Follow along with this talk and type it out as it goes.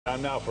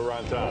Time now for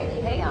Ron Tom.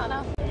 Hey,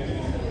 Anna.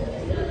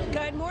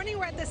 Good morning.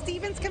 We're at the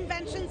Stevens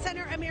Convention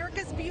Center,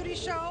 America's Beauty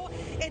Show.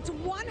 It's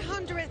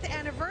 100th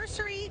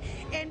anniversary,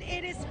 and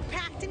it is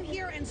packed in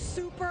here and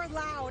super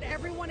loud.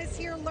 Everyone is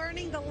here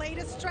learning the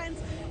latest trends,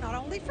 not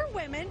only for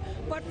women,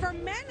 but for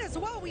men as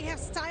well. We have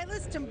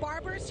stylists and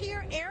barbers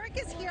here.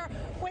 Eric is here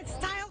with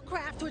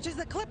Stylecraft, which is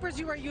the clippers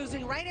you are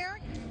using, right,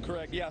 Eric?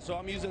 Correct. Yeah. So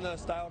I'm using the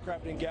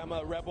Stylecraft and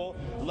Gamma Rebel.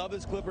 Love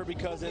this clipper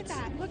because Look at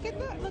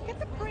that. Look at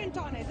the print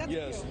on it. That's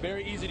yes, cute.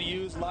 very easy to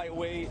use,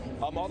 lightweight.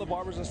 All the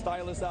barbers and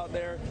stylists out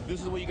there, this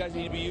is what you guys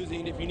need to be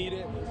using. If you need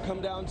it, come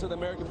down to the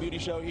American Beauty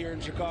Show here in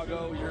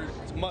Chicago.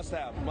 It's must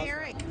have.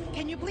 Eric,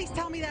 can you please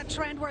tell me that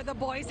trend where the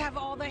boys have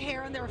all the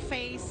hair in their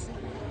face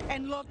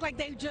and look like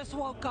they just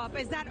woke up?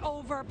 Is that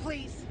over,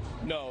 please?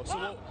 No.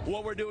 So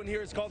what we're doing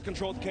here is called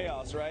controlled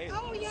chaos, right?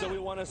 Oh, yeah. So we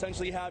want to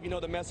essentially have,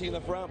 the messy in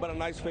the front, but a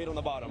nice fade on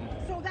the bottom.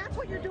 So that's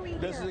what you're doing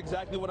This here. is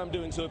exactly what I'm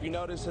doing. So if you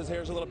notice, his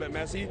hair's a little bit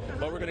messy,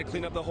 but we're going to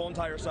clean up the whole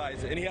entire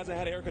sides. And he hasn't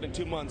had a haircut in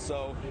 2 months,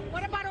 so.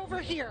 What about over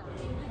here?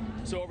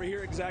 So over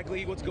here,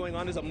 exactly what's going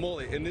on is a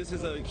mullet, and this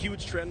is a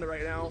huge trend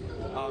right now.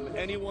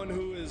 Anyone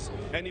is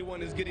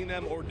getting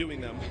them or doing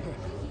them.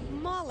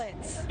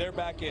 Mullets. They're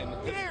back in.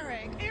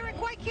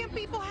 Eric, why can't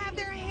people have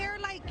their hair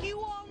like you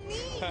all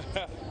need?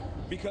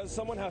 Because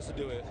someone has to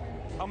do it.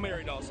 I'm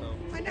married also.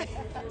 And your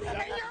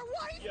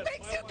wife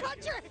makes you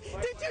cut your.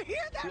 Did you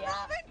hear that,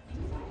 Robin?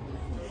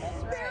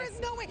 There is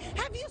no way.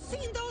 Have you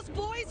seen those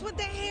boys with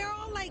the hair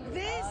all like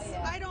this?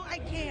 I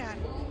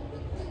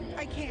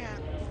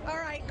can't. All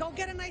right, go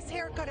get a nice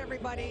haircut,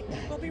 everybody.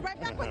 We'll be right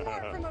back with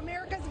more from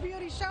America's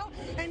Beauty Show,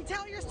 and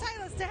tell your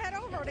stylist to head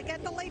over to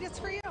get the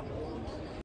latest for you.